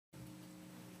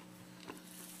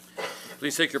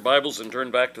Please take your Bibles and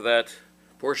turn back to that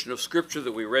portion of Scripture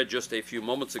that we read just a few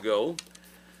moments ago.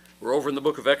 We're over in the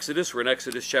book of Exodus. We're in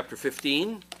Exodus chapter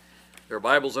 15. There are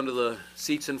Bibles under the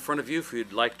seats in front of you if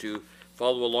you'd like to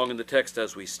follow along in the text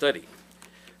as we study.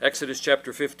 Exodus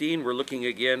chapter 15, we're looking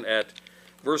again at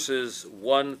verses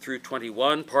 1 through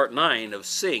 21, part 9 of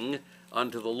Sing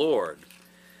unto the Lord.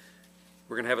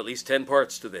 We're going to have at least 10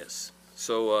 parts to this.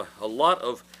 So a lot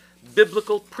of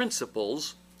biblical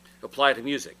principles apply to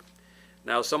music.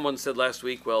 Now, someone said last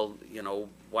week, well,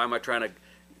 why am I trying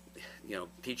to,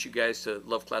 teach you guys to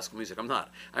love classical music? I'm not.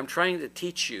 I'm trying to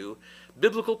teach you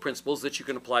biblical principles that you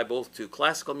can apply both to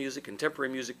classical music,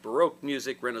 contemporary music, Baroque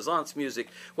music, Renaissance music,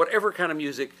 whatever kind of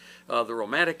music, the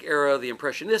Romantic era, the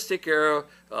Impressionistic era,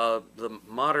 the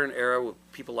modern era with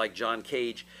people like John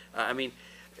Cage.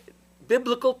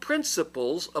 Biblical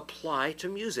principles apply to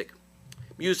music.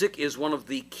 Music is one of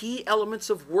the key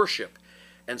elements of worship.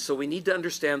 And so we need to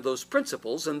understand those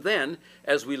principles, and then,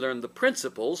 as we learn the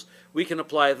principles, we can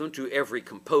apply them to every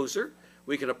composer,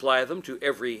 we can apply them to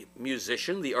every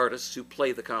musician, the artists who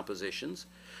play the compositions,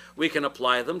 we can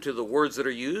apply them to the words that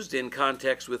are used in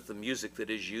context with the music that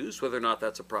is used, whether or not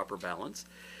that's a proper balance.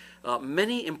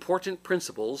 Many important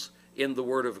principles in the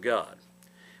Word of God.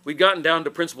 We'd gotten down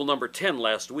to principle number 10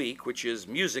 last week, which is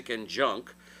music and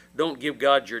junk. Don't give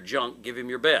God your junk, give him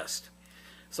your best.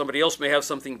 Somebody else may have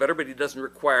something better, but he doesn't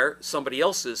require somebody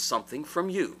else's something from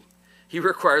you. He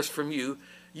requires from you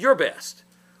your best.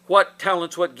 What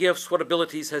talents, what gifts, what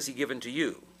abilities has he given to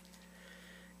you?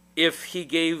 If he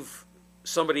gave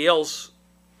somebody else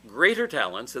greater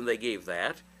talents than they gave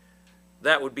that,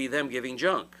 that would be them giving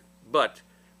junk. But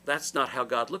that's not how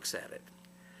God looks at it.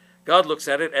 God looks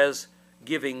at it as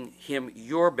giving him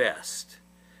your best.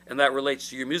 And that relates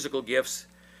to your musical gifts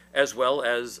as well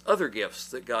as other gifts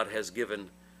that God has given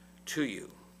to you.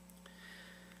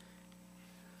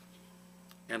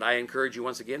 And I encourage you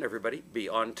once again, everybody, be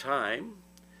on time,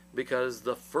 because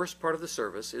the first part of the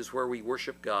service is where we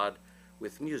worship God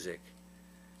with music,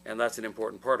 and that's an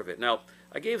important part of it. Now,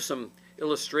 I gave some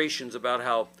illustrations about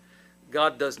how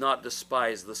God does not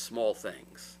despise the small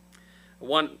things.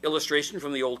 One illustration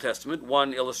from the Old Testament,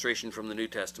 one illustration from the New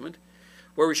Testament,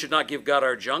 where we should not give God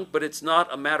our junk, but it's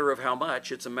not a matter of how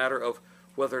much, it's a matter of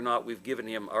whether or not we've given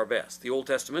him our best. The Old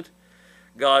Testament,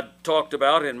 God talked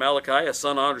about in Malachi, a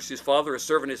son honors his father, a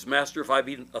servant his master. If I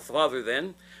be a father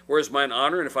then, where is mine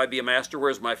honor? And if I be a master, where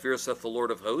is my fear, saith the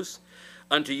Lord of hosts?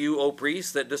 Unto you, O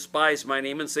priests, that despise my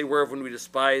name, and say, whereof when we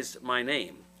despised my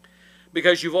name?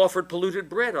 Because you've offered polluted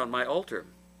bread on my altar.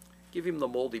 Give him the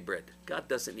moldy bread. God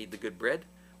doesn't need the good bread.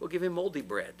 We'll give him moldy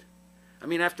bread.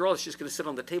 After all, it's just going to sit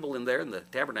on the table in there in the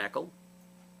tabernacle.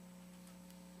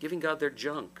 Giving God their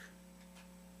junk.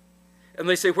 And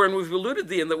they say, wherein we've polluted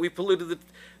thee, and that we've polluted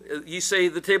ye say,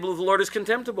 the table of the Lord is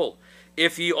contemptible.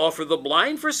 If ye offer the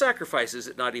blind for sacrifice, is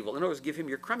it not evil? In other words, give him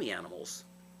your crummy animals.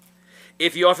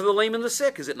 If ye offer the lame and the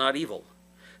sick, is it not evil?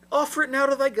 Offer it now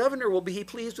to thy governor, will be he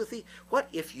pleased with thee? What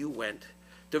if you went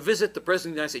to visit the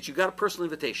President of the United States? You got a personal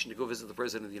invitation to go visit the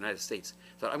President of the United States.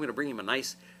 Thought, I'm going to bring him a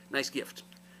nice gift.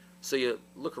 So you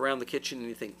look around the kitchen and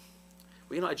you think,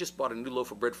 well, I just bought a new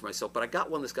loaf of bread for myself, but I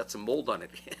got one that's got some mold on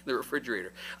it in the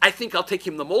refrigerator. I think I'll take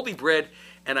him the moldy bread,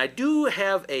 and I do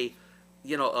have a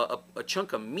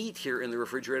chunk of meat here in the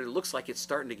refrigerator. It looks like it's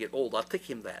starting to get old. I'll take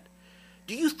him that.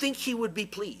 Do you think he would be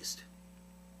pleased?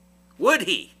 Would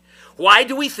he? Why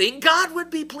do we think God would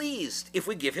be pleased if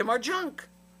we give him our junk?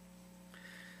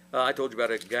 I told you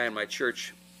about a guy in my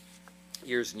church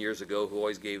years and years ago who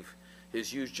always gave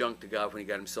his used junk to God when he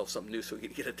got himself something new so he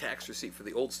could get a tax receipt for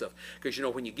the old stuff. Because,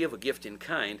 when you give a gift in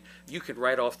kind, you can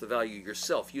write off the value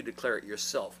yourself. You declare it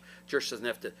yourself. Church doesn't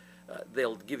have to,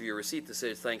 they'll give you a receipt that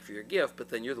says thank you for your gift, but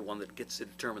then you're the one that gets to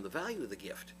determine the value of the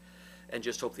gift. And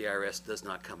just hope the IRS does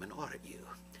not come and audit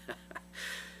you.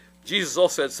 Jesus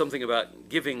also said something about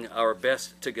giving our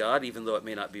best to God, even though it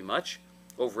may not be much,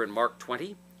 over in Mark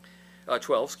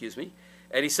 12.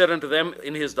 And he said unto them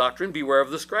in his doctrine, beware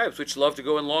of the scribes, which love to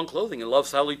go in long clothing, and love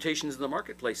salutations in the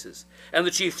marketplaces, and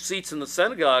the chief seats in the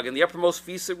synagogue, and the uppermost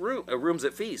rooms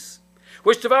at feasts,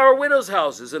 which devour widows'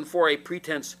 houses, and for a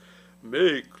pretense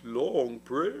make long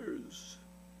prayers.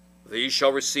 These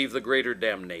shall receive the greater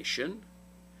damnation.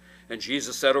 And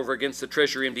Jesus sat over against the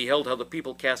treasury, and beheld how the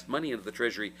people cast money into the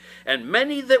treasury, and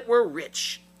many that were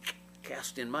rich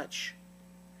cast in much.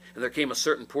 And there came a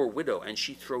certain poor widow, and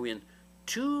she threw in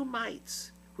 2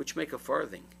 mites, which make a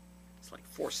farthing. It's like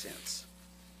 4 cents.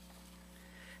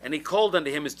 And he called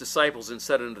unto him his disciples, and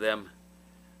said unto them,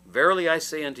 verily I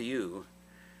say unto you,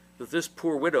 that this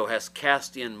poor widow has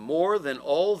cast in more than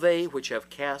all they which have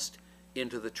cast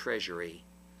into the treasury.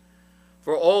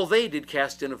 For all they did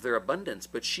cast in of their abundance,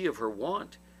 but she of her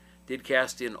want did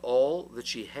cast in all that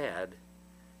she had,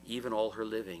 even all her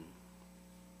living.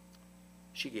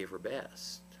 She gave her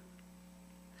best.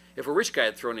 If a rich guy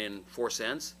had thrown in 4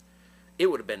 cents, it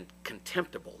would have been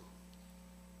contemptible.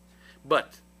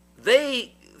 But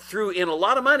they threw in a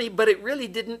lot of money, but it really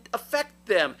didn't affect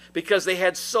them because they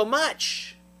had so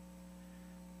much.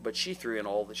 But she threw in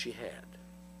all that she had.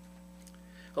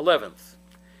 11th,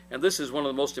 and this is one of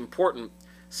the most important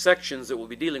sections that we'll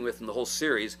be dealing with in the whole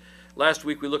series. Last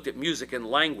week we looked at music and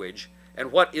language,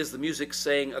 and what is the music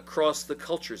saying across the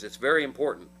cultures? It's very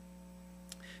important.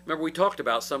 Remember, we talked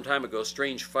about some time ago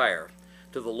strange fire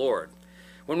to the Lord.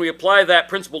 When we apply that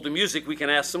principle to music, we can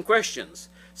ask some questions.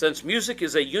 Since music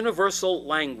is a universal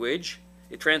language,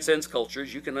 it transcends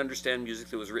cultures. You can understand music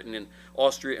that was written in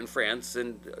Austria and France,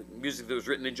 and music that was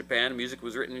written in Japan, music that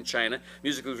was written in China,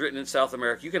 music that was written in South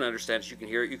America. You can understand it, you can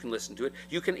hear it, you can listen to it,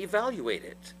 you can evaluate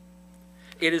it.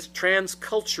 It is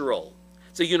transcultural.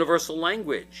 It's a universal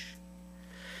language.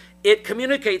 It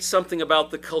communicates something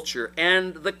about the culture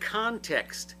and the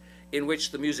context in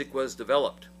which the music was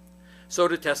developed. So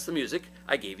to test the music,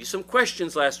 I gave you some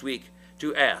questions last week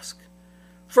to ask.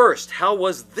 First, how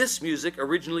was this music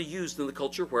originally used in the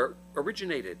culture where it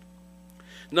originated?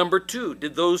 Number 2,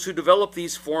 did those who developed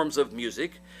these forms of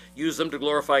music use them to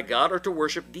glorify God or to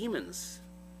worship demons?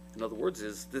 In other words,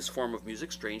 is this form of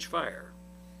music strange fire?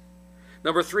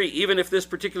 Number 3, even if this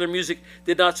particular music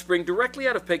did not spring directly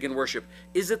out of pagan worship,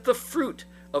 is it the fruit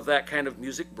of that kind of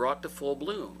music brought to full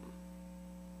bloom?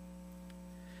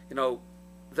 You know,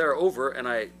 there are over, and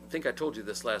I think I told you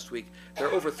this last week, there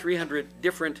are over 300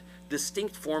 different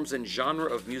distinct forms and genre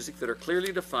of music that are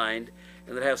clearly defined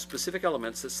and that have specific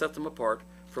elements that set them apart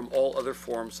from all other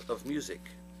forms of music.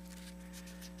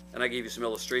 And I gave you some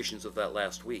illustrations of that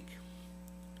last week.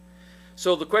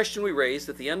 So the question we raised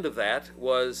at the end of that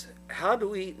was, how do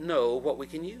we know what we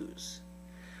can use?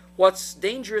 What's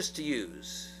dangerous to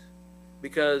use?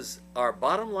 Because our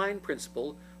bottom line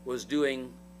principle was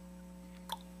doing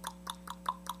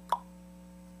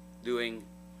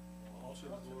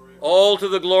all to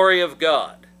the glory of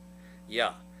God.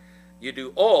 Yeah, you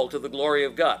do all to the glory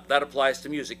of God. That applies to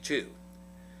music too,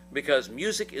 because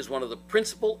music is one of the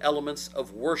principal elements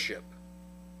of worship.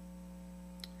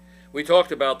 We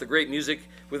talked about the great music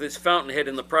with its fountainhead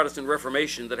in the Protestant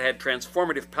Reformation that had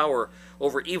transformative power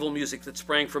over evil music that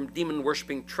sprang from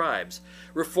demon-worshipping tribes.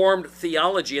 Reformed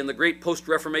theology and the great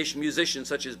post-Reformation musicians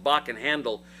such as Bach and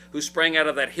Handel, who sprang out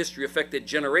of that history, affected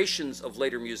generations of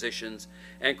later musicians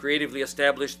and creatively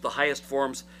established the highest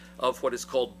forms of what is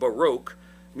called Baroque,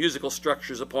 musical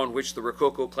structures upon which the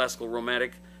Rococo, Classical,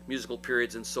 Romantic, musical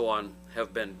periods, and so on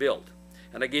have been built.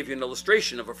 And I gave you an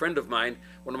illustration of a friend of mine,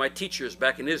 one of my teachers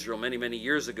back in Israel many, many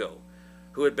years ago,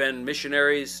 who had been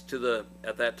missionaries to the,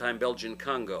 at that time, Belgian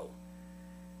Congo,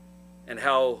 and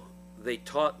how they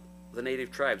taught the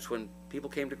native tribes, when people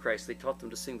came to Christ, they taught them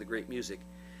to sing the great music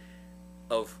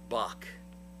of Bach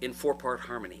in 4-part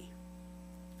harmony.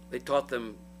 They taught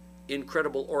them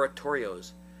incredible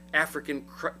oratorios, African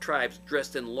tribes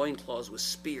dressed in loincloths with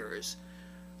spears,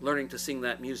 learning to sing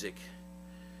that music.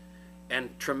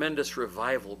 And tremendous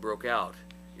revival broke out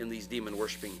in these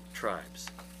demon-worshipping tribes.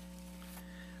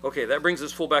 Okay, that brings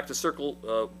us full circle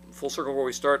where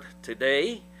we start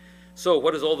today. So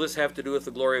what does all this have to do with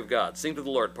the glory of God? Sing to the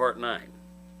Lord, part 9.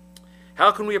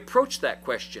 How can we approach that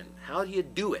question? How do you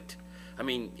do it? I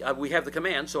mean, we have the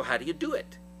command, so how do you do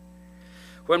it?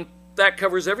 When that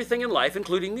covers everything in life,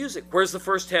 including music, where's the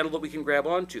first handle that we can grab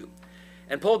onto?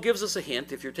 And Paul gives us a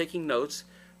hint. If you're taking notes,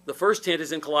 the first hint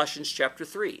is in Colossians chapter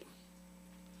 3.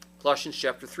 Colossians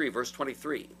chapter 3, verse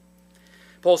 23.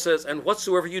 Paul says, and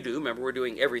whatsoever you do, remember we're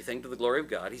doing everything to the glory of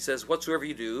God. He says, whatsoever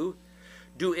you do,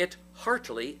 do it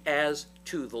heartily as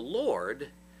to the Lord,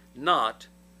 not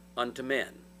unto men.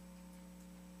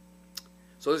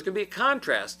 So there's going to be a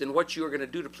contrast in what you are going to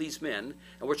do to please men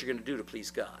and what you're going to do to please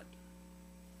God.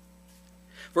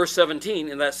 Verse 17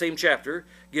 in that same chapter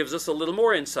gives us a little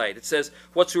more insight. It says,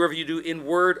 whatsoever you do in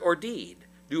word or deed,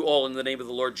 do all in the name of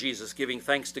the Lord Jesus, giving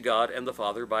thanks to God and the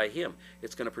Father by him.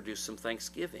 It's going to produce some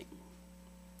thanksgiving.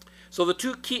 So the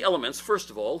 2 key elements, first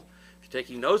of all, if you're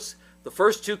taking notes, the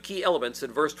first 2 key elements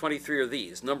in verse 23 are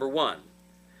these. Number 1,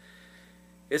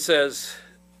 it says,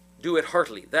 do it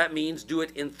heartily. That means do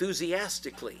it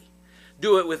enthusiastically.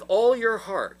 Do it with all your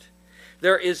heart.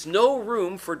 There is no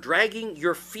room for dragging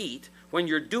your feet when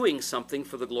you're doing something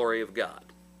for the glory of God.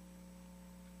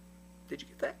 Did you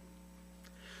get that?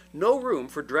 No room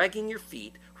for dragging your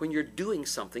feet when you're doing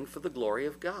something for the glory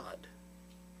of God.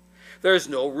 There's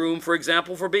no room, for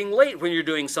example, for being late when you're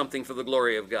doing something for the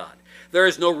glory of God. There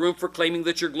is no room for claiming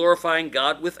that you're glorifying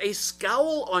God with a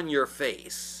scowl on your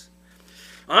face.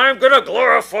 I'm going to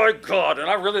glorify God, and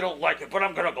I really don't like it, but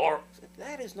I'm going to glorify.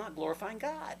 That is not glorifying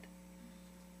God.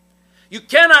 You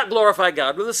cannot glorify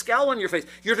God with a scowl on your face.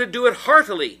 You're to do it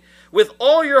heartily, with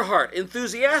all your heart,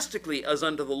 enthusiastically as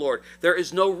unto the Lord. There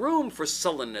is no room for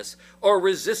sullenness or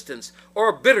resistance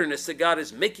or bitterness that God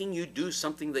is making you do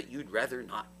something that you'd rather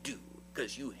not do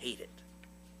because you hate it.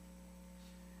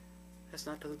 That's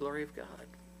not to the glory of God.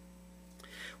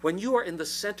 When you are in the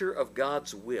center of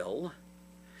God's will,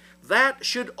 that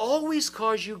should always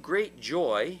cause you great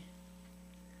joy.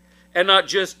 And not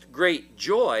just great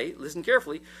joy, listen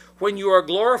carefully, when you are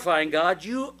glorifying God,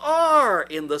 you are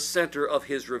in the center of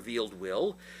his revealed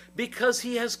will because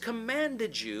he has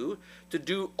commanded you to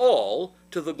do all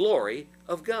to the glory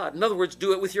of God. In other words,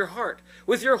 do it with your heart,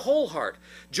 with your whole heart.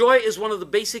 Joy is one of the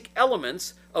basic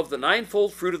elements of the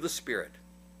ninefold fruit of the Spirit.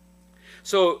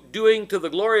 So doing to the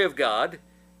glory of God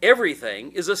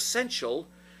everything is essential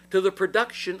to the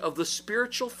production of the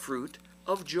spiritual fruit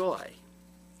of joy.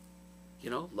 You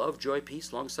know, love, joy,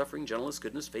 peace, long-suffering, gentleness,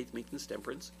 goodness, faith, meekness,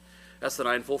 temperance. That's the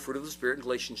ninefold fruit of the Spirit in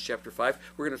Galatians chapter 5.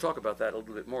 We're going to talk about that a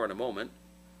little bit more in a moment.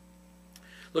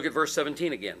 Look at verse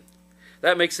 17 again.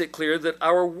 That makes it clear that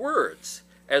our words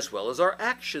as well as our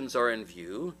actions are in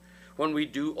view when we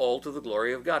do all to the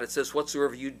glory of God. It says,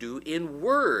 whatsoever you do in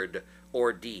word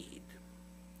or deed.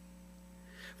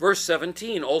 Verse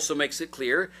 17 also makes it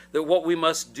clear that what we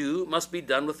must do must be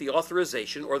done with the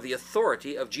authorization or the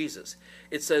authority of Jesus.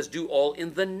 It says, do all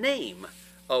in the name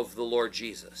of the Lord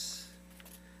Jesus.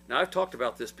 Now, I've talked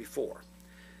about this before,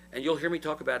 and you'll hear me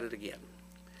talk about it again,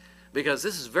 because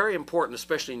this is very important,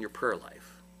 especially in your prayer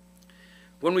life.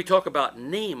 When we talk about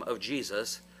name of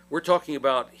Jesus, we're talking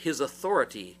about his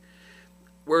authority.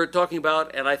 We're talking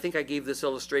about, and I think I gave this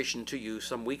illustration to you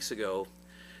some weeks ago,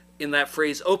 in that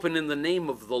phrase, open in the name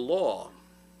of the law.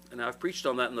 And I've preached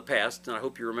on that in the past, and I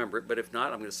hope you remember it, but if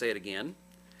not, I'm going to say it again.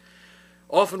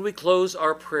 Often we close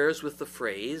our prayers with the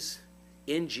phrase,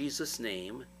 in Jesus'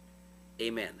 name,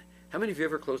 amen. How many of you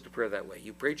ever closed a prayer that way?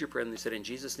 You prayed your prayer and you said, in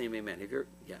Jesus' name, amen. Have you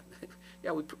ever,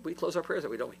 yeah, we close our prayers that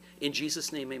way, don't we? In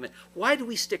Jesus' name, amen. Why do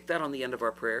we stick that on the end of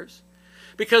our prayers?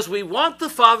 Because we want the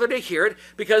Father to hear it,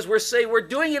 because we're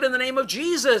doing it in the name of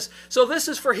Jesus. So this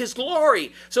is for his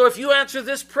glory. So if you answer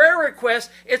this prayer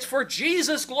request, it's for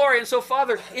Jesus' glory. And so,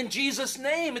 Father, in Jesus'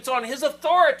 name, it's on his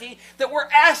authority that we're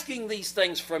asking these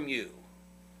things from you.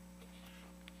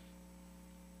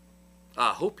 I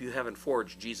hope you haven't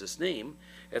forged Jesus' name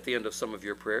at the end of some of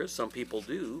your prayers. Some people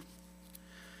do.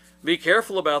 Be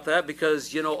careful about that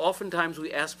because, you know, oftentimes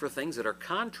we ask for things that are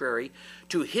contrary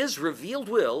to his revealed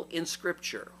will in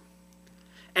Scripture.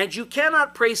 And you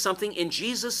cannot pray something in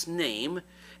Jesus' name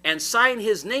and sign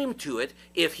his name to it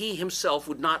if he himself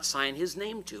would not sign his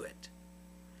name to it.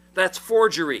 That's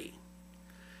forgery.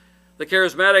 The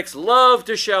charismatics love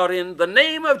to shout in the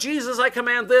name of Jesus, I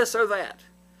command this or that.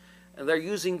 And they're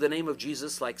using the name of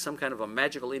Jesus like some kind of a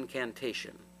magical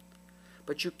incantation.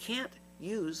 But you can't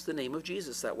use the name of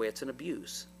Jesus that way. It's an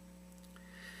abuse.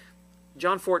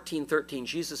 John 14:13,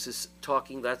 Jesus is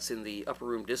talking. That's in the upper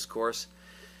room discourse.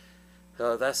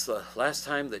 That's the last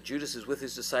time that Judas is with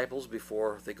his disciples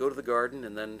before they go to the garden,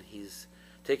 and then he's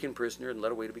taken prisoner and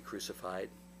led away to be crucified.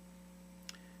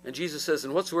 And Jesus says,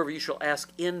 and whatsoever you shall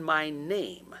ask in my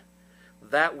name,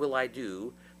 that will I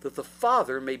do, that the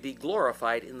Father may be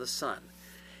glorified in the Son.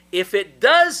 If it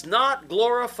does not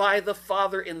glorify the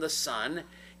Father in the Son,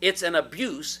 it's an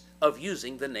abuse of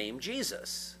using the name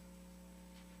Jesus.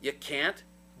 You can't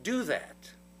do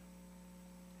that.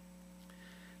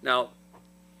 Now,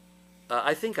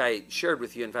 I think I shared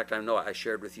with you, in fact, I know I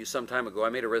shared with you some time ago, I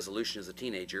made a resolution as a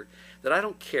teenager that I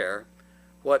don't care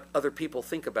what other people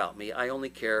think about me. I only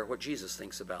care what Jesus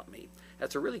thinks about me.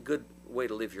 That's a really good way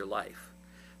to live your life.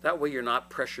 That way you're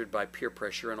not pressured by peer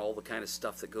pressure and all the kind of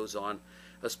stuff that goes on,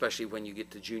 especially when you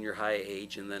get to junior high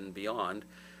age and then beyond.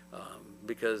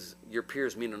 Because your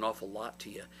peers mean an awful lot to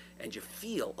you, and you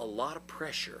feel a lot of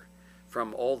pressure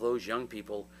from all those young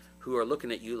people who are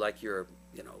looking at you like you're,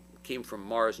 came from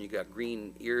Mars and you got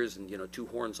green ears and, 2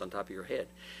 horns on top of your head.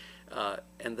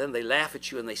 And then they laugh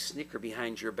at you and they snicker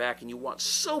behind your back, and you want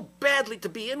so badly to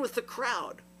be in with the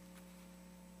crowd.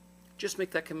 Just make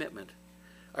that commitment.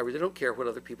 I really don't care what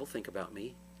other people think about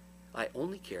me. I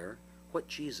only care what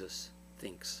Jesus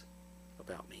thinks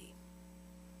about me.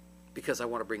 Because I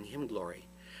want to bring him glory.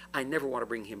 I never want to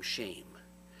bring him shame.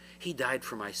 He died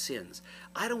for my sins.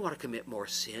 I don't want to commit more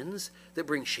sins that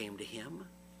bring shame to him.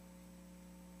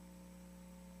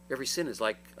 Every sin is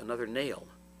like another nail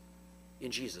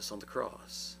in Jesus on the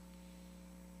cross.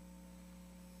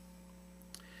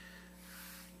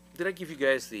 did I give you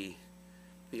guys the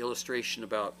illustration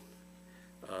about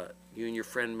you and your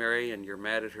friend Mary, and you're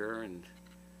mad at her and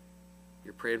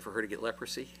you're praying for her to get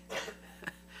leprosy?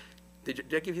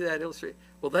 Did I give you that illustration?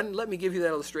 Well, then let me give you that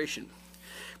illustration.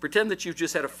 Pretend that you've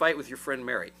just had a fight with your friend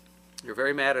Mary. You're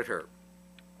very mad at her.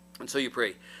 And so you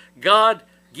pray, God,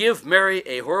 give Mary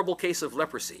a horrible case of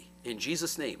leprosy. In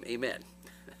Jesus' name, amen.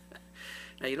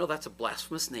 Now, you know that's a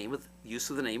blasphemous name with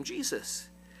use of the name Jesus.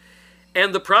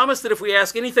 And the promise that if we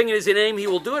ask anything in his name, he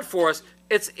will do it for us,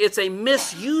 it's a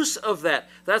misuse of that.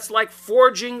 That's like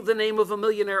forging the name of a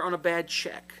millionaire on a bad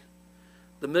check.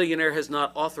 The millionaire has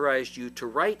not authorized you to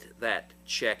write that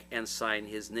check and sign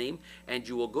his name, and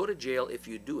you will go to jail if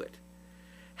you do it.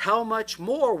 How much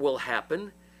more will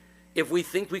happen if we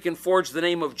think we can forge the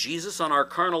name of Jesus on our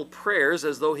carnal prayers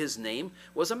as though his name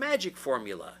was a magic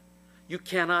formula? You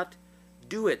cannot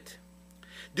do it.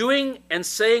 Doing and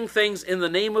saying things in the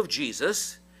name of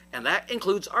Jesus, and that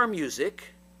includes our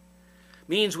music,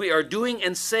 means we are doing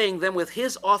and saying them with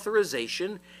his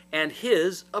authorization and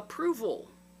his approval.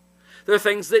 They're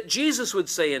things that Jesus would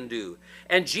say and do.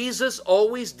 And Jesus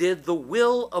always did the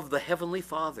will of the Heavenly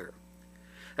Father.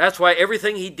 That's why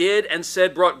everything he did and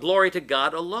said brought glory to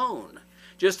God alone.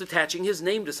 Just attaching his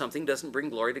name to something doesn't bring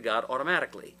glory to God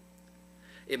automatically.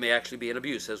 It may actually be an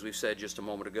abuse, as we've said just a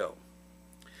moment ago.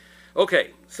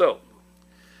 Okay, so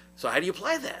how do you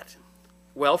apply that?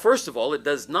 Well, first of all, it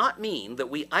does not mean that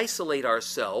we isolate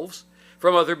ourselves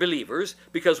from other believers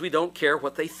because we don't care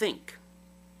what they think.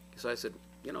 So I said,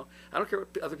 you know, I don't care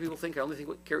what other people think. I only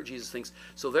care what Jesus thinks.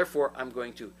 So therefore, I'm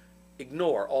going to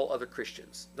ignore all other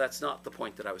Christians. That's not the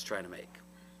point that I was trying to make.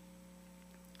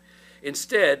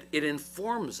 Instead, it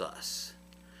informs us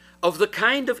of the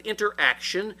kind of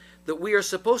interaction that we are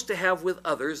supposed to have with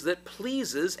others that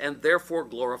pleases and therefore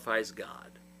glorifies God.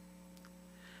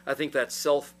 I think that's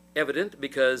self-evident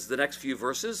because the next few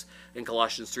verses in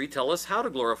Colossians 3 tell us how to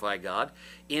glorify God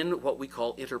in what we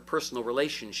call interpersonal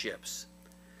relationships.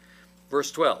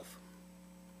 Verse 12,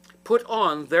 put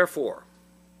on, therefore.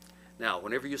 Now,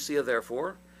 whenever you see a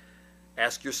therefore,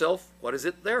 ask yourself, what is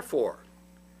it there for?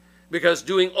 Because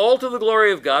doing all to the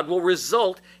glory of God will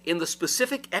result in the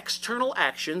specific external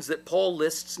actions that Paul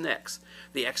lists next.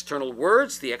 The external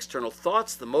words, the external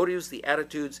thoughts, the motives, the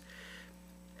attitudes.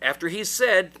 After he's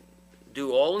said,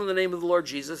 do all in the name of the Lord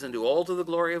Jesus and do all to the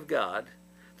glory of God,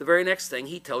 the very next thing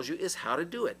he tells you is how to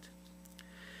do it.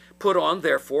 Put on,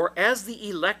 therefore, as the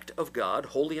elect of God,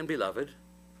 holy and beloved,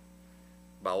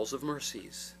 bowels of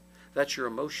mercies. That's your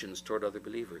emotions toward other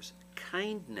believers.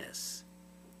 Kindness,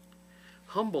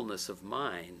 humbleness of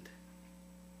mind,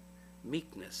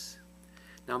 meekness.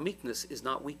 Now, meekness is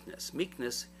not weakness.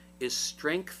 Meekness is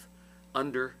strength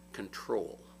under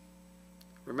control.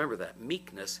 Remember that.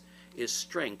 Meekness is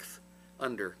strength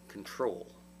under control.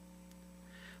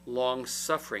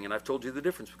 Long-suffering, and I've told you the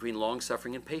difference between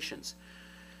long-suffering and patience.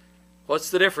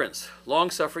 What's the difference?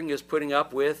 Long-suffering is putting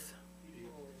up with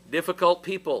difficult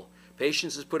people.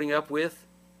 Patience is putting up with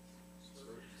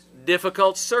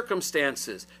difficult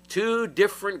circumstances. Two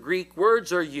different Greek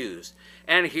words are used.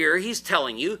 And here he's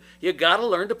telling you, you got to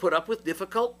learn to put up with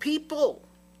difficult people.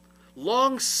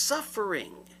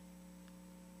 Long-suffering.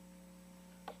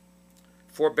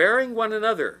 Forbearing one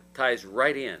another ties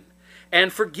right in.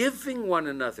 And forgiving one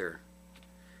another.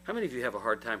 How many of you have a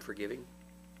hard time forgiving?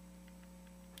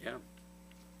 Yeah.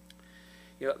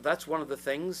 You know, that's one of the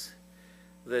things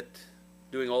that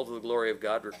doing all to the glory of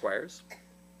God requires.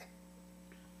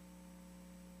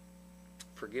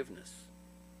 Forgiveness.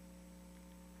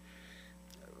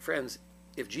 Friends,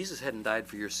 if Jesus hadn't died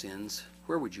for your sins,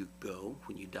 where would you go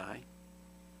when you die?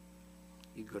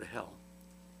 You'd go to hell.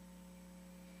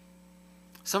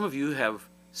 Some of you have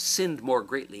sinned more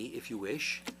greatly, if you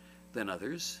wish, than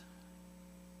others.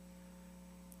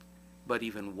 But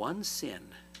even one sin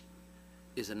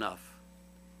is enough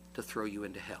to throw you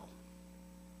into hell.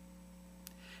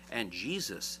 And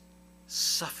Jesus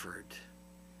suffered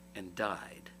and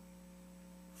died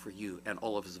for you, and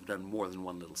all of us have done more than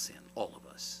one little sin, all of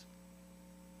us.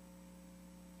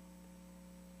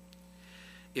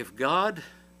 If God,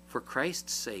 for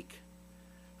Christ's sake,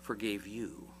 forgave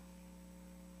you,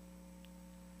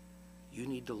 you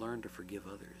need to learn to forgive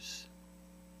others.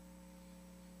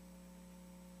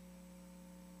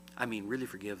 I mean, really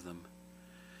forgive them.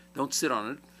 Don't sit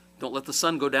on it. Don't let the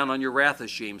sun go down on your wrath,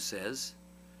 as James says.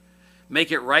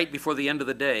 Make it right before the end of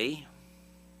the day.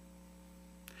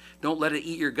 Don't let it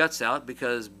eat your guts out,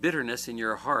 because bitterness in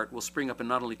your heart will spring up and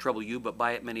not only trouble you, but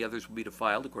by it many others will be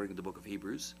defiled, according to the book of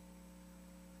Hebrews.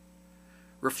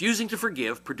 Refusing to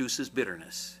forgive produces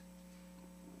bitterness.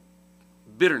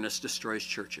 Bitterness destroys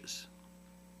churches.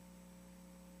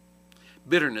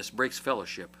 Bitterness breaks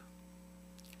fellowship.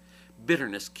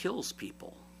 Bitterness kills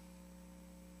people.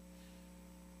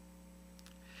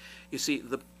 You see,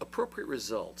 the appropriate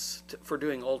results for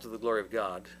doing all to the glory of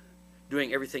God,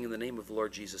 doing everything in the name of the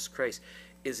Lord Jesus Christ,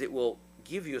 is it will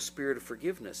give you a spirit of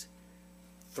forgiveness.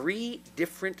 3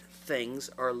 different things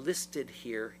are listed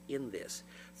here in this.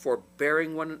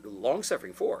 Forbearing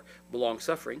long-suffering,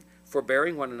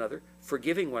 forbearing one another,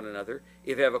 forgiving one another.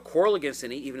 If you have a quarrel against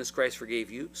any, even as Christ forgave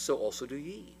you, so also do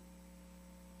ye.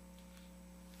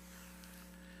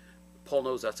 Paul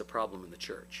knows that's a problem in the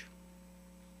church.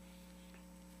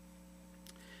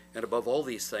 And above all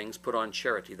these things, put on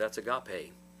charity. That's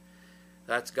agape.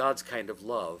 That's God's kind of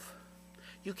love.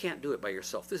 You can't do it by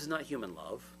yourself. This is not human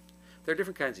love. There are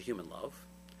different kinds of human love.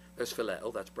 There's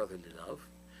phileo, that's brotherly love.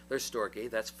 There's storge,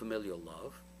 that's familial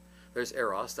love. There's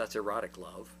eros, that's erotic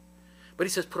love. But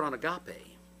he says put on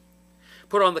agape.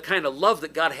 Put on the kind of love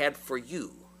that God had for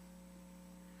you.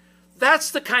 That's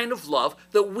the kind of love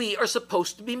that we are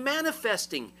supposed to be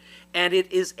manifesting. And it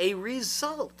is a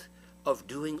result of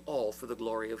doing all for the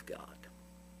glory of God.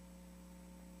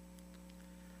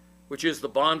 Which is the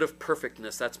bond of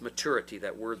perfectness. That's maturity,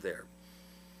 that word there.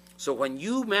 So when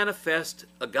you manifest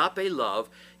agape love,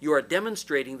 you are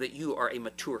demonstrating that you are a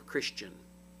mature Christian.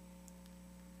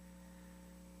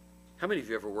 How many of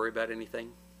you ever worry about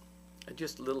anything?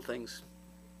 Just little things.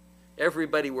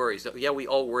 Everybody worries. Yeah, we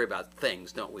all worry about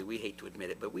things, don't we? We hate to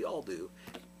admit it, but we all do.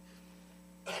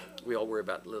 We all worry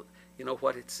about little. You know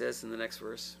what it says in the next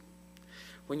verse?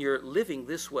 When you're living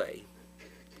this way,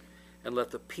 and let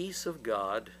the peace of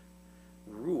God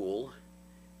rule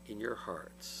in your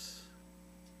hearts.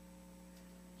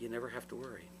 You never have to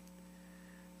worry.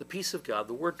 The peace of God,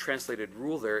 the word translated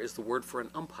rule there is the word for an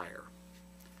umpire.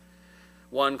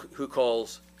 One who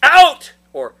calls out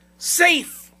or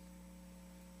safe.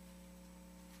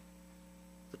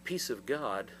 The peace of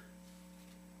God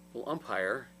will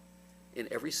umpire in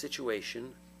every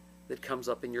situation that comes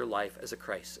up in your life as a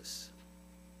crisis.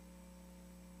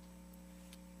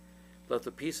 Let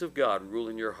the peace of God rule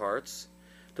in your hearts,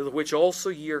 to the which also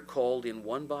ye are called in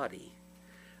one body.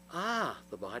 Ah,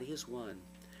 the body is one.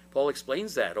 Paul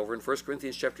explains that over in 1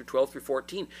 Corinthians chapter 12 through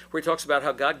 14, where he talks about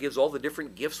how God gives all the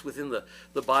different gifts within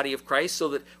the body of Christ so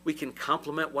that we can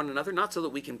complement one another, not so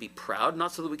that we can be proud,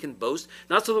 not so that we can boast,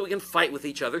 not so that we can fight with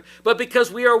each other, but because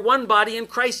we are one body and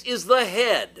Christ is the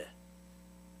head.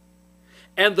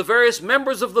 And the various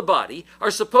members of the body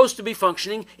are supposed to be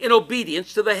functioning in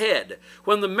obedience to the head.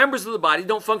 When the members of the body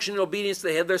don't function in obedience to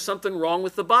the head, there's something wrong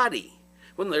with the body.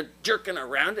 When they're jerking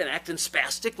around and acting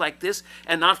spastic like this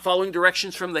and not following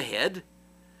directions from the head,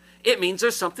 it means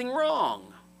there's something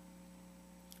wrong.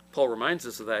 Paul reminds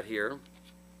us of that here.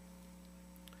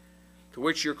 To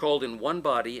which you're called in one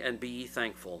body, and be ye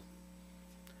thankful.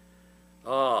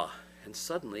 And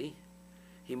suddenly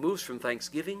he moves from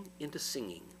thanksgiving into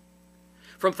singing.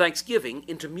 From thanksgiving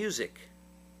into music.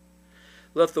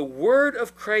 Let the word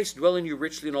of Christ dwell in you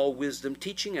richly in all wisdom,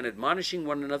 teaching and admonishing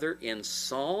one another in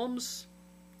psalms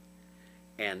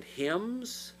and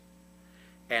hymns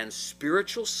and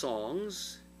spiritual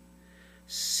songs,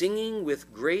 singing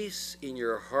with grace in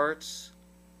your hearts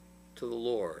to the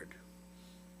Lord.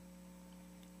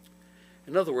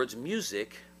 In other words,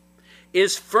 music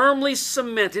is firmly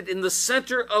cemented in the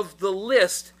center of the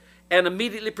list and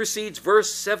immediately precedes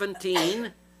verse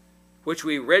 17, which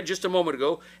we read just a moment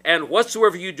ago, and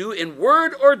whatsoever you do in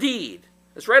word or deed.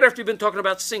 That's right after you've been talking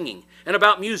about singing and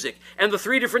about music and the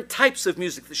 3 different types of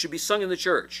music that should be sung in the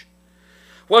church.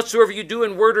 Whatsoever you do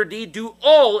in word or deed, do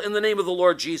all in the name of the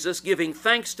Lord Jesus, giving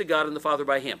thanks to God and the Father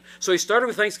by him. So he started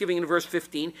with thanksgiving in verse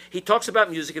 15. He talks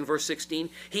about music in verse 16.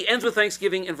 He ends with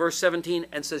thanksgiving in verse 17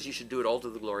 and says you should do it all to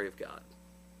the glory of God.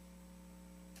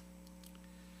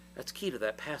 That's key to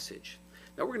that passage.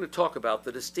 Now we're going to talk about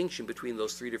the distinction between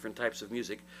those 3 different types of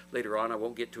music later on. I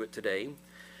won't get to it today.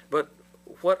 But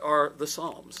what are the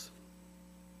psalms?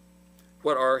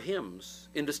 What are hymns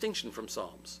in distinction from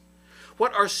psalms?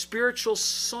 What are spiritual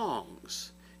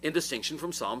songs in distinction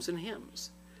from psalms and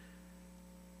hymns?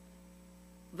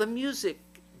 The music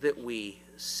that we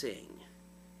sing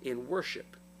in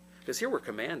worship, because here we're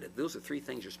commanded, those are 3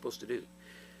 things you're supposed to do.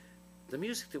 The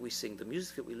music that we sing, the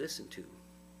music that we listen to,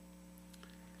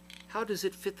 how does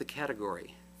it fit the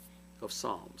category of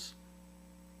psalms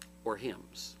or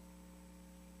hymns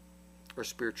or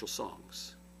spiritual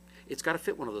songs? It's got to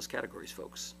fit one of those categories,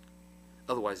 folks.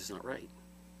 Otherwise, it's not right.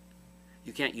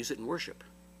 You can't use it in worship.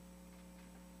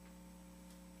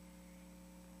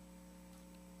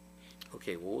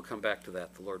 Okay, well, we'll come back to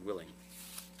that, the Lord willing.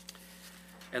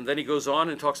 And then he goes on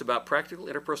and talks about practical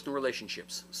interpersonal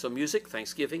relationships. So music,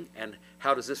 thanksgiving, and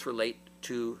how does this relate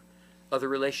to other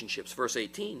relationships. Verse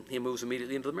 18, he moves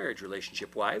immediately into the marriage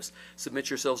relationship. Wives, submit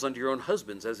yourselves unto your own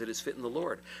husbands as it is fit in the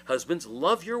Lord. Husbands,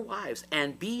 love your wives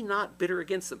and be not bitter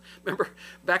against them. Remember,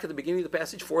 back at the beginning of the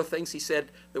passage, 4 things he said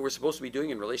that we're supposed to be doing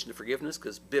in relation to forgiveness,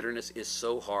 because bitterness is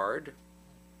so hard.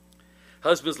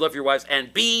 Husbands, love your wives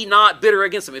and be not bitter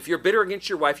against them. If you're bitter against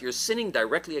your wife, you're sinning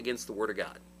directly against the Word of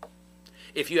God.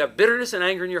 If you have bitterness and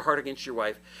anger in your heart against your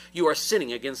wife, you are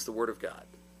sinning against the Word of God.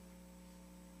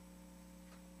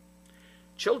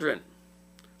 Children,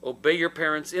 obey your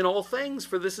parents in all things,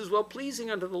 for this is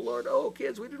well-pleasing unto the Lord. Oh,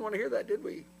 kids, we didn't want to hear that, did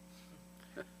we?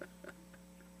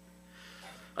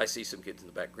 I see some kids in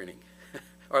the back grinning,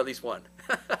 or at least one.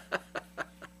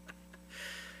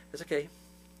 It's okay.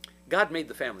 God made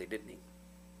the family, didn't he?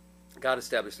 God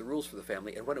established the rules for the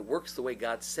family, and when it works the way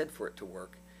God said for it to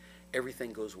work,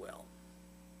 everything goes well.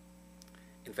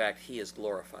 In fact, he is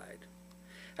glorified.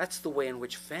 That's the way in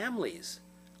which families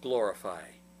glorify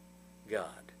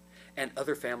God. And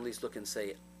other families look and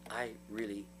say, I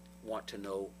really want to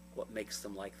know what makes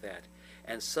them like that.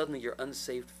 And suddenly your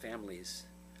unsaved families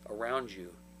around you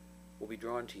will be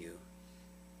drawn to you,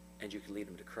 and you can lead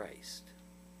them to Christ.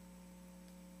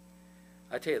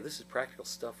 I tell you, this is practical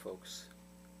stuff, folks.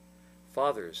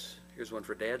 Fathers, here's one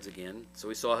for dads again. So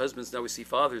we saw husbands, now we see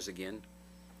fathers again.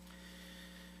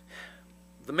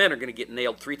 The men are going to get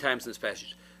nailed 3 times in this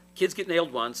passage. Kids get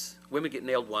nailed once, women get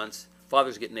nailed once,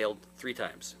 fathers get nailed 3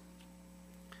 times.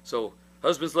 So,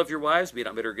 husbands, love your wives, be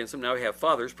not bitter against them. Now we have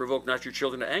fathers, provoke not your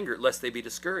children to anger, lest they be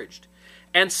discouraged.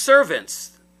 And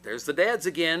servants, there's the dads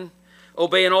again,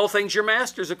 obey in all things your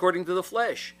masters according to the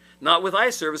flesh, not with eye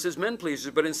service as men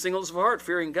pleasers, but in singleness of heart,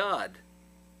 fearing God.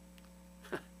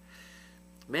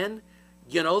 Men,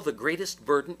 you know the greatest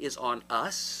burden is on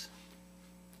us.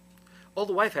 All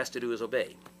the wife has to do is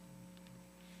obey.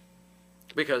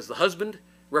 Because the husband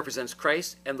represents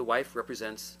Christ and the wife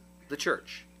represents the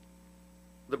church,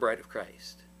 the bride of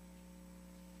Christ.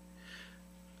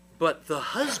 But the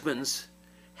husbands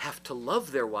have to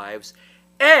love their wives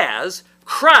as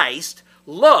Christ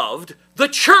loved the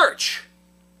church.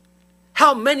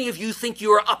 How many of you think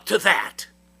you are up to that?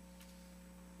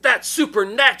 That's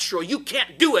supernatural. You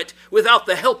can't do it without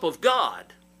the help of God.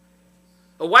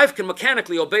 A wife can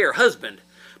mechanically obey her husband,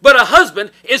 but a husband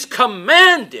is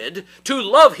commanded to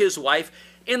love his wife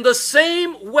in the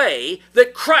same way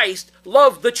that Christ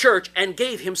loved the church and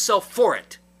gave himself for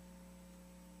it,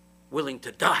 willing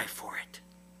to die for it.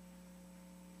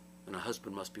 And a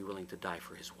husband must be willing to die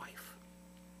for his wife,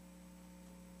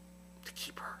 to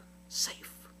keep her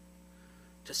safe,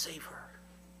 to save her,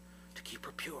 to keep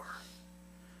her pure,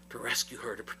 to rescue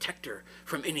her, to protect her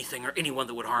from anything or anyone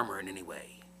that would harm her in any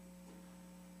way.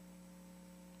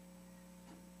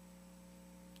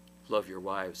 Love your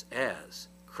wives as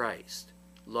Christ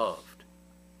loved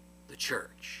the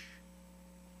church.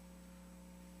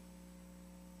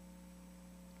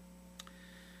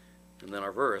 And then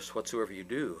our verse, whatsoever you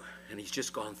do. And he's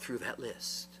just gone through that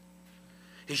list.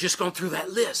 He's just gone through that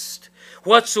list.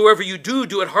 Whatsoever you do,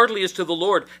 do it heartily as to the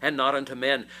Lord, and not unto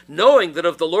men, knowing that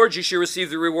of the Lord ye shall receive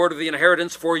the reward of the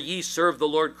inheritance, for ye serve the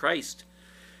Lord Christ.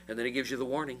 And then he gives you the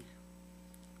warning.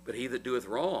 But he that doeth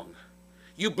wrong,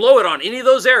 you blow it on any of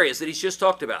those areas that he's just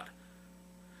talked about.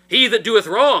 He that doeth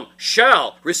wrong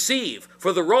shall receive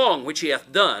for the wrong which he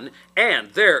hath done,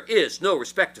 and there is no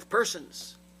respect of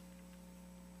persons.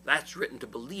 That's written to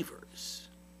believers.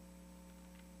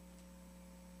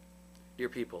 Dear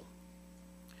people,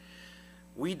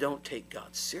 we don't take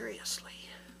God seriously.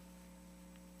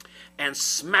 And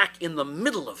smack in the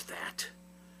middle of that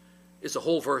is a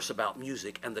whole verse about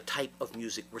music and the type of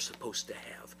music we're supposed to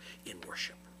have in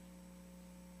worship.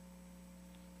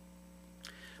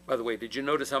 By the way, did you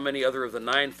notice how many other of the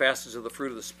 9 facets of the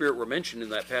fruit of the Spirit were mentioned in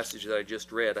that passage that I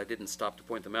just read? I didn't stop to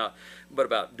point them out. But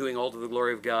about doing all to the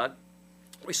glory of God.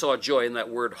 We saw joy in that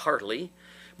word heartily.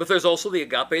 But there's also the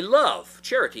agape love,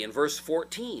 charity in verse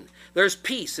 14. There's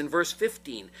peace in verse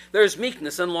 15. There's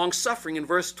meekness and long-suffering in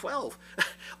verse 12.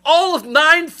 All of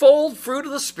 9-fold fruit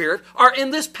of the Spirit are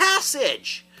in this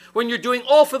passage. When you're doing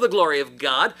all for the glory of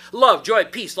God, love, joy,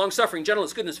 peace, long-suffering,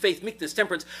 gentleness, goodness, faith, meekness,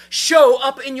 temperance, show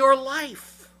up in your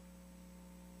life.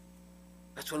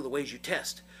 That's one of the ways you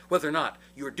test whether or not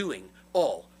you're doing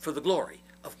all for the glory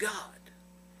of God.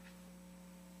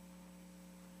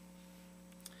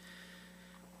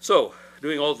 So,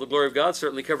 doing all for the glory of God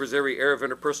certainly covers every area of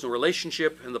interpersonal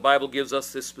relationship, and the Bible gives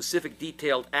us the specific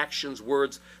detailed actions,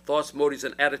 words, thoughts, motives,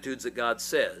 and attitudes that God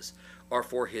says are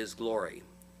for his glory.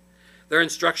 There are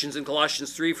instructions in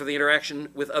Colossians 3 for the interaction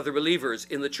with other believers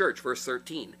in the church, verse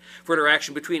 13. For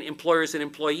interaction between employers and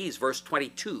employees, verse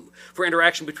 22. For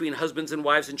interaction between husbands and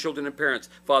wives and children and parents,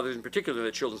 fathers in particular,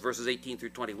 the children, verses 18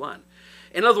 through 21.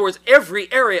 In other words, every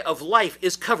area of life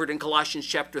is covered in Colossians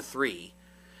chapter 3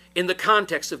 in the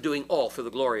context of doing all for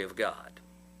the glory of God.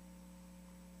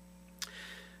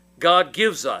 God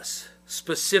gives us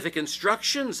specific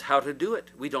instructions how to do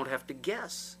it. We don't have to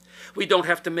guess. We don't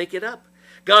have to make it up.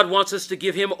 God wants us to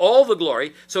give him all the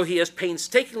glory, so he has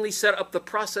painstakingly set up the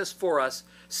process for us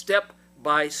step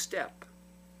by step.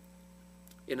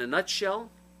 In a nutshell,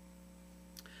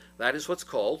 that is what's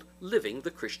called living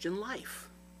the Christian life.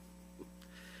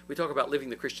 We talk about living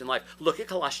the Christian life. Look at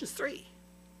Colossians 3.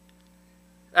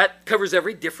 That covers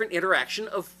every different interaction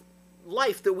of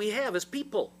life that we have as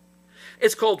people.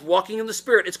 It's called walking in the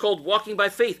Spirit. It's called walking by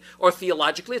faith. Or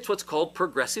theologically, it's what's called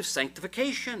progressive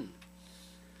sanctification.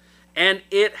 And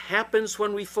it happens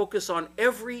when we focus on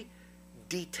every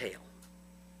detail.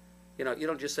 You know, you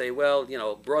don't just say, well, you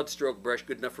know, broad stroke brush,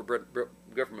 good enough for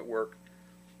government work.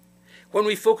 When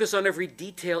we focus on every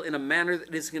detail in a manner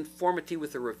that is in conformity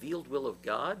with the revealed will of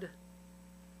God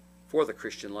for the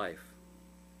Christian life.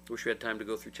 I wish we had time to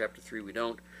go through chapter 3. We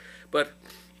don't. But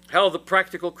how the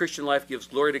practical Christian life gives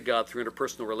glory to God through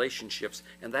interpersonal relationships,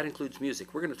 and that includes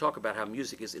music. We're going to talk about how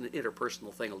music is an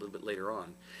interpersonal thing a little bit later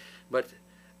on. But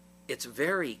it's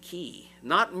very key,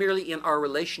 not merely in our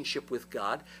relationship with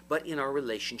God, but in our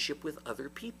relationship with other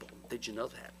people. Did you know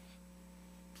that?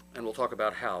 And we'll talk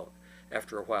about how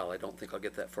after a while. I don't think I'll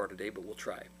get that far today, but we'll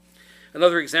try.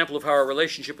 Another example of how our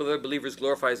relationship with other believers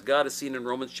glorifies God is seen in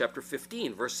Romans chapter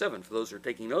 15, verse 7. For those who are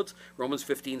taking notes, Romans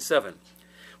 15:7.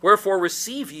 Wherefore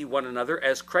receive ye one another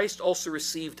as Christ also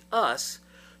received us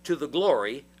to the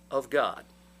glory of God.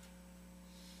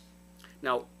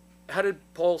 Now, how did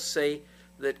Paul say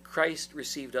that Christ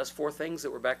received us? 4 things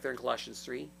that were back there in Colossians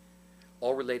 3,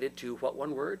 all related to what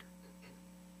one word?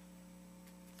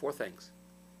 4 things.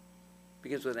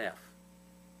 Begins with an F,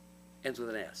 ends with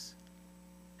an S,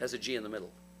 has a G in the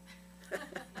middle.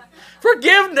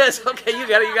 Forgiveness. Okay, you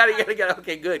got it.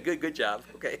 Okay, good job.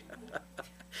 Okay.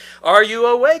 Are you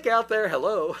awake out there?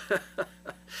 Hello.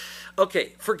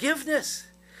 Okay, forgiveness.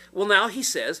 Well, now he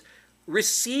says,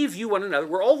 receive you one another.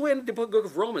 We're all the way into the book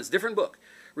of Romans, different book.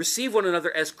 Receive one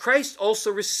another as Christ also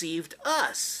received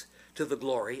us to the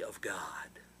glory of God.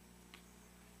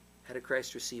 How did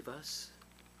Christ receive us?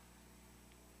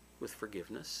 With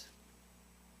forgiveness.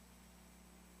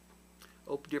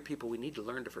 Oh, dear people, we need to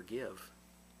learn to forgive.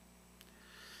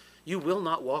 You will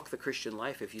not walk the Christian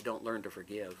life if you don't learn to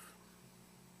forgive.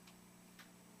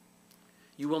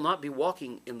 You will not be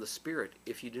walking in the Spirit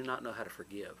if you do not know how to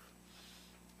forgive.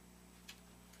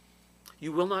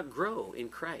 You will not grow in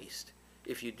Christ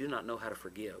if you do not know how to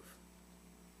forgive.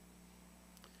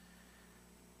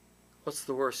 What's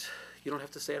the worst? You don't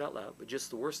have to say it out loud, but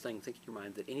just the worst thing, think in your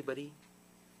mind, that anybody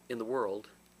in the world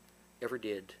ever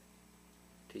did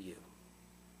to you.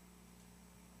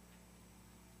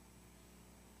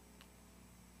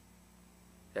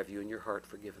 Have you in your heart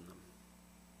forgiven them?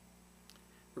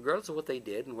 Regardless of what they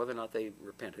did and whether or not they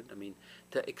repented. I mean,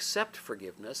 to accept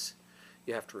forgiveness,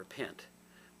 you have to repent.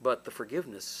 But the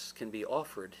forgiveness can be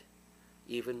offered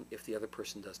even if the other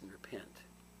person doesn't repent.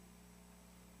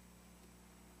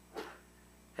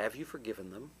 Have you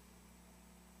forgiven them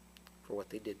for what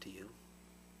they did to you?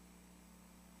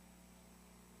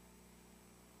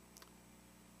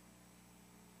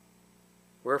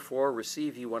 Wherefore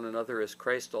receive ye one another as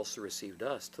Christ also received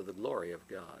us to the glory of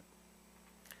God.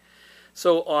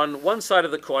 So on one side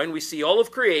of the coin, we see all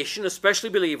of creation, especially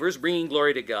believers, bringing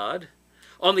glory to God.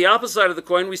 On the opposite side of the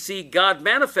coin, we see God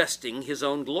manifesting his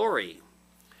own glory.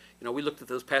 You know, we looked at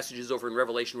those passages over in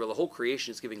Revelation where the whole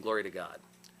creation is giving glory to God.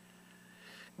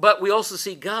 But we also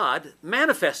see God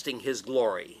manifesting his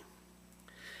glory.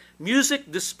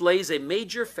 Music displays a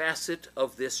major facet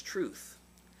of this truth.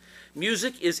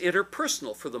 Music is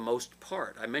interpersonal for the most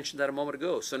part. I mentioned that a moment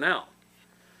ago. So now,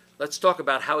 let's talk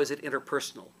about how is it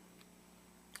interpersonal.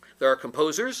 There are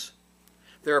composers,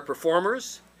 there are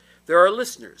performers, there are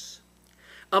listeners.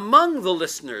 Among the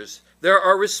listeners, there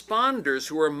are responders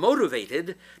who are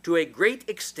motivated to a great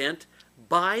extent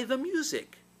by the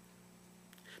music.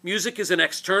 Music is an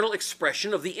external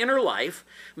expression of the inner life,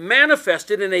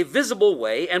 manifested in a visible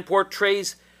way, and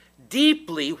portrays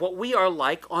deeply what we are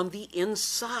like on the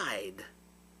inside.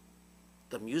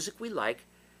 The music we like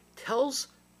tells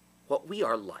what we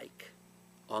are like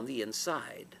on the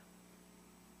inside.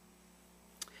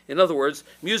 In other words,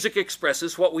 music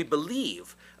expresses what we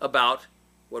believe about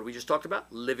what we just talked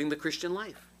about, living the Christian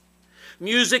life.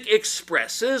 Music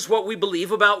expresses what we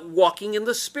believe about walking in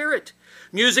the Spirit.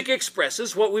 Music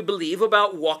expresses what we believe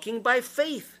about walking by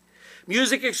faith.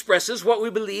 Music expresses what we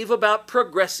believe about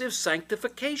progressive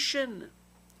sanctification.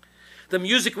 The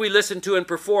music we listen to and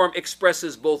perform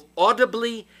expresses both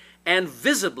audibly and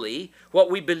visibly what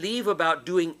we believe about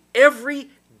doing every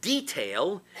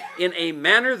detail in a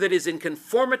manner that is in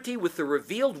conformity with the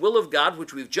revealed will of God,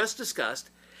 which we've just discussed,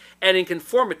 and in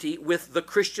conformity with the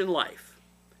Christian life.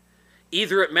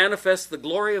 Either it manifests the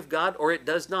glory of God or it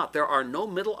does not. There are no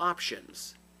middle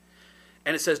options.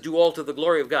 And it says, do all to the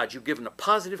glory of God. You've given a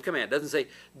positive command. It doesn't say,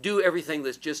 do everything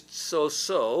that's just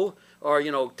so-so, or,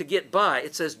 to get by.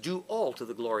 It says, do all to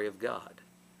the glory of God.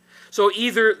 So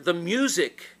either the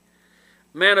music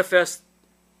manifests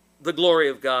the glory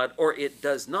of God, or it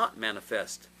does not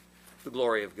manifest the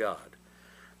glory of God.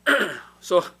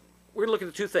 So we're looking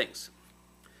at two things.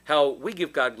 How we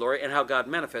give God glory and how God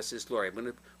manifests His glory. I'm going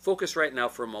to focus right now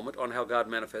for a moment on how God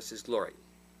manifests His glory.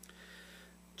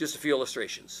 Just a few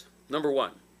illustrations. Number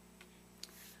one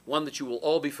that you will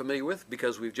all be familiar with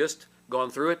because we've just gone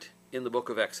through it in the book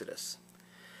of Exodus.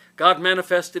 God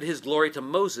manifested His glory to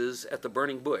Moses at the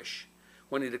burning bush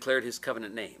when He declared His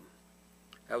covenant name.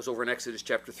 That was over in Exodus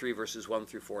chapter 3, verses 1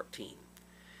 through 14.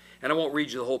 And I won't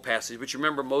read you the whole passage, but you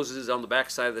remember Moses is on the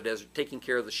backside of the desert taking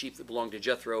care of the sheep that belonged to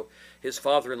Jethro, his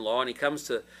father-in-law, and he comes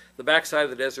to the backside of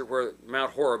the desert where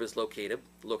Mount Horeb is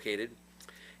located.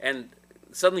 And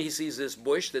suddenly he sees this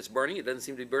bush that's burning. It doesn't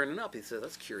seem to be burning up. He says,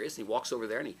 that's curious. And he walks over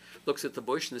there and he looks at the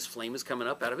bush and this flame is coming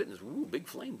up out of it. And it's, ooh, big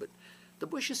flame. But the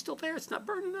bush is still there. It's not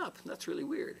burning up. And that's really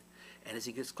weird. And as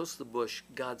he gets close to the bush,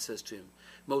 God says to him,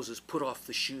 Moses, put off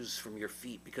the shoes from your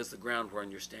feet because the ground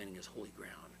whereon you're standing is holy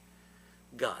ground.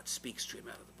 God speaks to him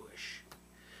out of the bush.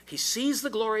 He sees the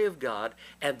glory of God,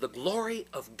 and the glory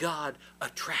of God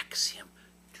attracts him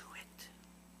to it.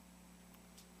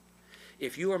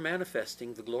 If you are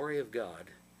manifesting the glory of God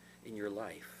in your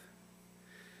life,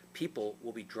 people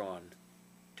will be drawn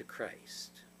to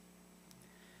Christ.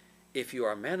 If you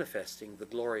are manifesting the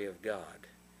glory of God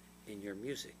in your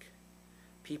music,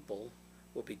 people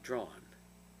will be drawn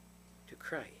to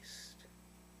Christ.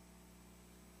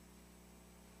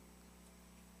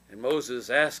 And Moses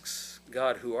asks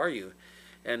God, who are you?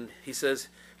 And he says,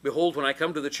 behold, when I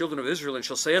come to the children of Israel and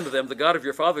shall say unto them, the God of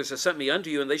your fathers has sent me unto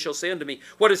you, and they shall say unto me,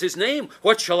 what is his name?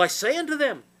 What shall I say unto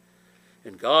them?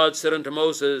 And God said unto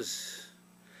Moses,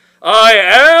 I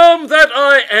am that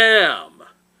I am.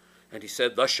 And he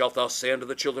said, thus shalt thou say unto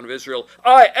the children of Israel,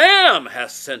 I am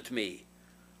hath sent me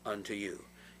unto you.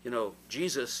 You know,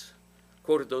 Jesus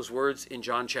quoted those words in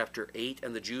John chapter 8,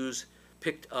 and the Jews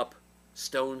picked up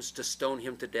stones to stone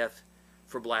him to death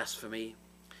for blasphemy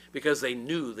because they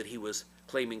knew that he was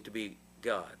claiming to be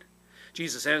God.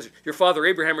 Jesus answered, your father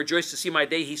Abraham rejoiced to see my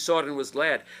day. He saw it and was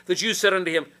glad. The Jews said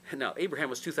unto him, now Abraham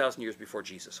was 2,000 years before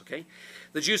Jesus, okay?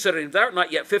 The Jews said unto him, thou art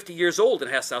not yet 50 years old, and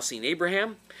hast thou seen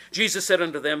Abraham? Jesus said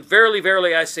unto them, verily,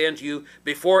 verily, I say unto you,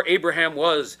 before Abraham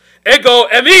was, ego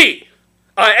eimi,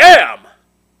 I am.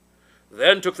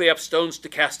 Then took they up stones to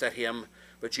cast at him,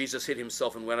 but Jesus hid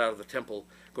himself and went out of the temple,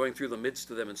 going through the midst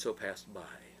of them, and so passed by.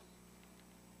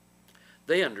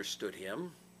 They understood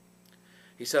him.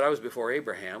 He said, I was before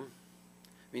Abraham.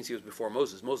 It means he was before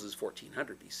Moses. Moses is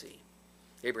 1400 BC.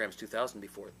 Abraham's 2000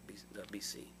 before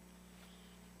BC.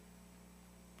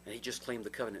 And he just claimed the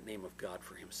covenant name of God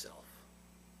for himself.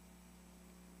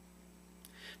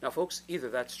 Now, folks, either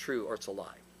that's true or it's a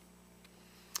lie.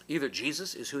 Either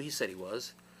Jesus is who he said he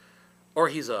was, or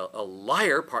he's a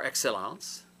liar par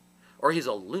excellence, or he's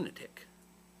a lunatic.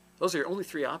 Those are your only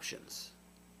three options.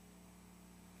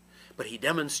 But he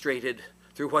demonstrated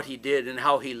through what he did and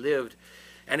how he lived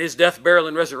and his death, burial,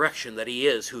 and resurrection that he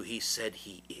is who he said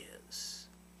he is.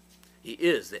 He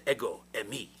is the ego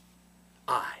eimi,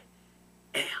 I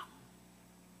am.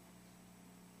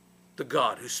 The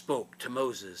God who spoke to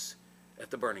Moses at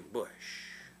the burning bush.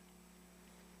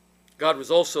 God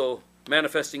was also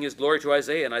manifesting his glory to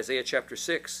Isaiah in Isaiah chapter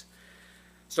 6.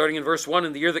 Starting in verse 1,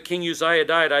 in the year that King Uzziah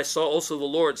died, I saw also the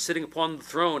Lord sitting upon the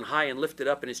throne, high and lifted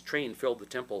up, and his train filled the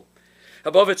temple.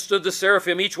 Above it stood the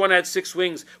seraphim, each one had 6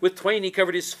 wings. With twain he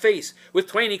covered his face, with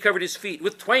twain he covered his feet,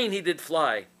 with twain he did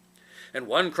fly. And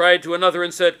one cried to another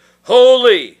and said,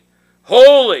 Holy,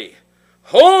 holy,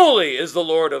 holy is the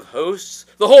Lord of hosts.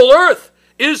 The whole earth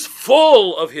is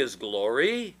full of his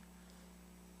glory.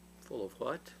 Full of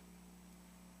what?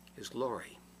 His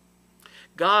glory.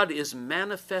 God is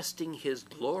manifesting his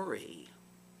glory.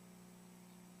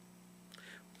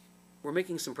 We're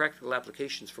making some practical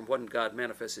applications from when God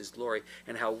manifests his glory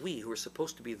and how we, who are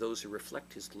supposed to be those who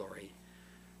reflect his glory,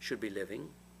 should be living.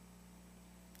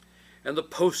 And the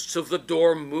posts of the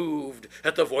door moved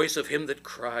at the voice of him that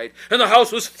cried, and the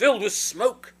house was filled with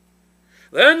smoke.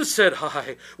 Then said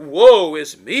I, Woe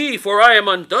is me, for I am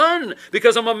undone,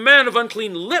 because I'm a man of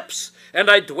unclean lips,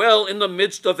 and I dwell in the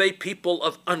midst of a people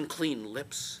of unclean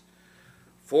lips.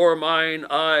 For mine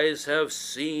eyes have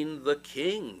seen the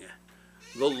King,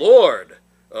 the Lord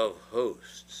of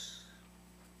hosts.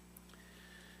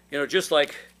 You know, just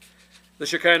like the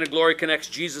Shekinah glory connects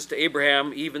Jesus to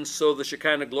Abraham, even so the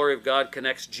Shekinah glory of God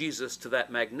connects Jesus to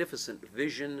that magnificent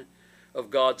vision of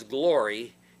God's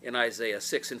glory in Isaiah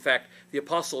 6. In fact, the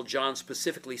Apostle John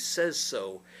specifically says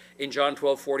so in John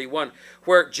 12:41,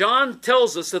 where John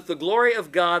tells us that the glory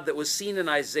of God that was seen in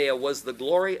Isaiah was the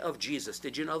glory of Jesus.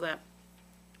 Did you know that?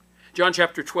 John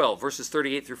chapter 12, verses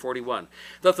 38 through 41.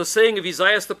 That the saying of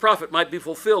Esaias the prophet might be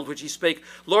fulfilled, which he spake,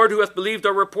 Lord, who hath believed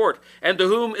our report? And to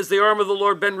whom is the arm of the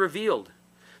Lord been revealed?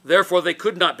 Therefore they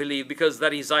could not believe, because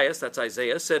that Esaias, that's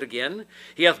Isaiah, said again,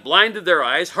 He hath blinded their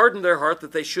eyes, hardened their heart,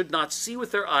 that they should not see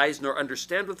with their eyes, nor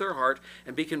understand with their heart,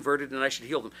 and be converted, and I should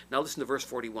heal them. Now listen to verse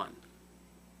 41.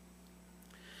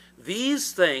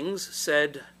 These things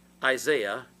said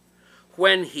Isaiah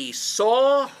when he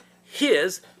saw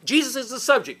his, Jesus is the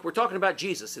subject. We're talking about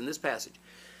Jesus in this passage.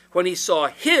 When he saw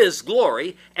his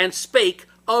glory and spake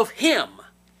of him.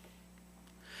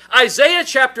 Isaiah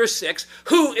chapter 6,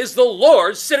 who is the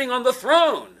Lord sitting on the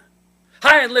throne,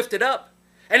 high and lifted up,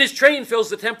 and his train fills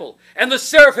the temple, and the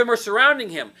seraphim are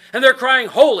surrounding him, and they're crying,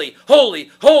 Holy, holy,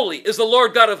 holy is the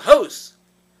Lord God of hosts.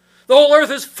 The whole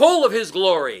earth is full of his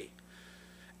glory.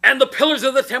 And the pillars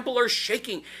of the temple are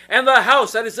shaking, and the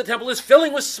house, that is the temple, is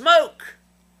filling with smoke.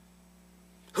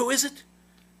 Who is it?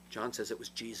 John says it was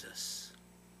Jesus.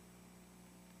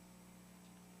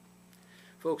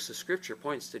 Folks, the scripture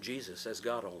points to Jesus as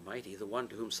God Almighty, the one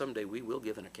to whom someday we will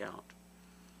give an account.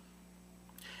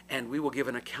 And we will give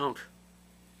an account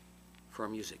for our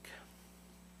music.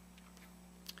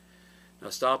 Now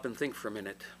stop and think for a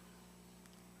minute.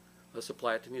 Let's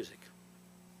apply it to music.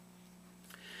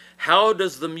 How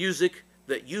does the music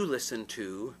that you listen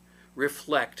to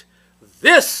reflect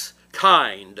this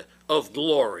kind of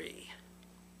glory?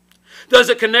 Does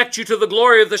it connect you to the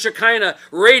glory of the Shekinah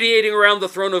radiating around the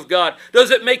throne of God? Does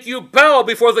it make you bow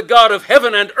before the God of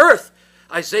heaven and earth?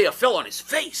 Isaiah fell on his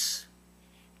face.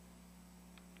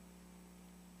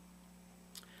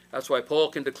 That's why Paul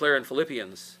can declare in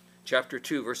Philippians chapter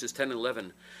 2, verses 10 and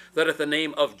 11, that at the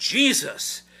name of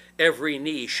Jesus every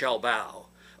knee shall bow,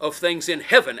 of things in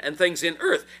heaven and things in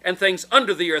earth and things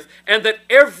under the earth, and that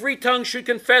every tongue should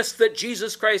confess that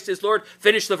Jesus Christ is Lord.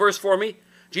 Finish the verse for me.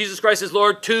 Jesus Christ is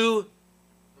Lord to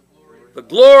the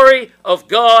glory of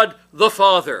God the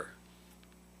Father.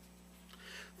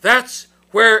 That's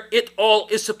where it all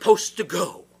is supposed to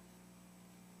go.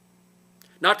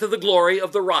 Not to the glory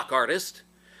of the rock artist,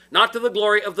 not to the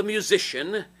glory of the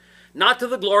musician, not to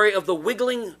the glory of the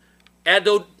wiggling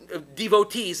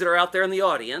devotees that are out there in the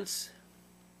audience.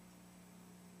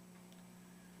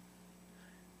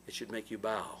 It should make you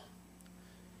bow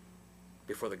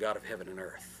before the God of heaven and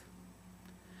earth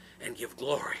and give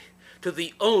glory to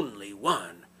the only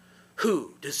one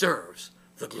who deserves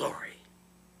the glory.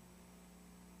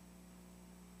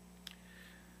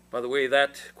 By the way,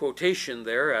 that quotation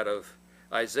there out of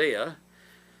Isaiah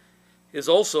is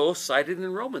also cited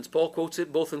in Romans. Paul quotes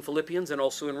it both in Philippians and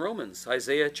also in Romans.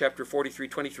 Isaiah chapter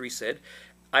 43:23 said,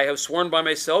 I have sworn by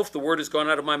myself, the word is gone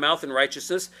out of my mouth in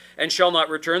righteousness, and shall not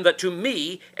return, that to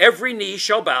me every knee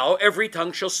shall bow, every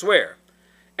tongue shall swear.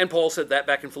 And Paul said that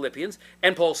back in Philippians,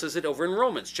 and Paul says it over in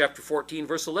Romans chapter 14,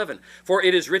 verse 11. For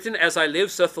it is written, as I live,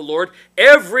 saith the Lord,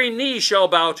 every knee shall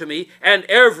bow to me, and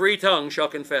every tongue shall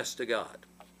confess to God.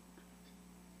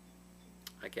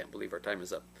 I can't believe our time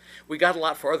is up. We got a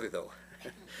lot farther, though.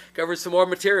 Covered some more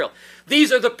material.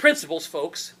 These are the principles,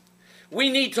 folks. We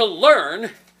need to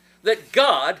learn that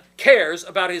God cares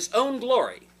about his own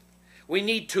glory. We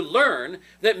need to learn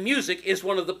that music is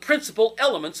one of the principal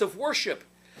elements of worship.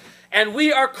 And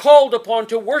we are called upon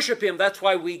to worship him. That's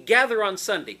why we gather on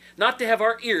Sunday. Not to have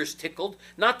our ears tickled,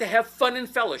 not to have fun and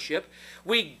fellowship.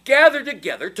 We gather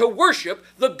together to worship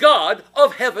the God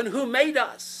of heaven who made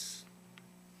us.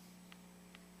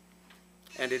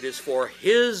 And it is for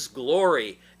his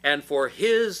glory and for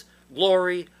his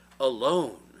glory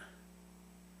alone.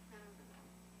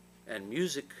 And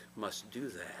music must do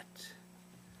that.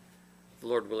 The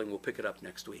Lord willing, we'll pick it up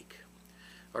next week.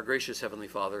 Our gracious Heavenly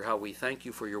Father, how we thank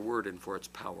you for your word and for its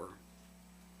power.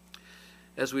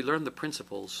 As we learn the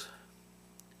principles,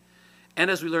 and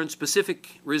as we learn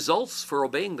specific results for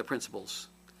obeying the principles,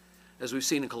 as we've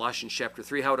seen in Colossians chapter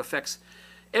 3, how it affects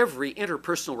every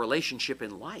interpersonal relationship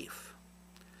in life,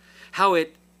 how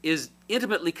it is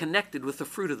intimately connected with the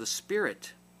fruit of the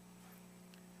Spirit.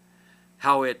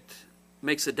 How it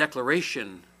makes a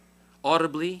declaration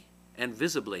audibly and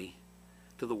visibly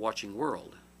to the watching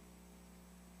world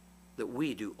that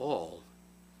we do all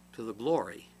to the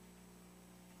glory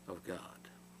of God.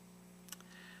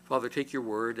 Father, take your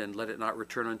word and let it not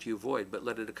return unto you void, but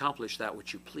let it accomplish that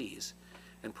which you please,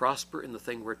 and prosper in the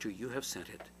thing whereto you have sent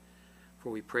it. For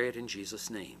we pray it in Jesus'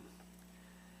 name.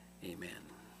 Amen.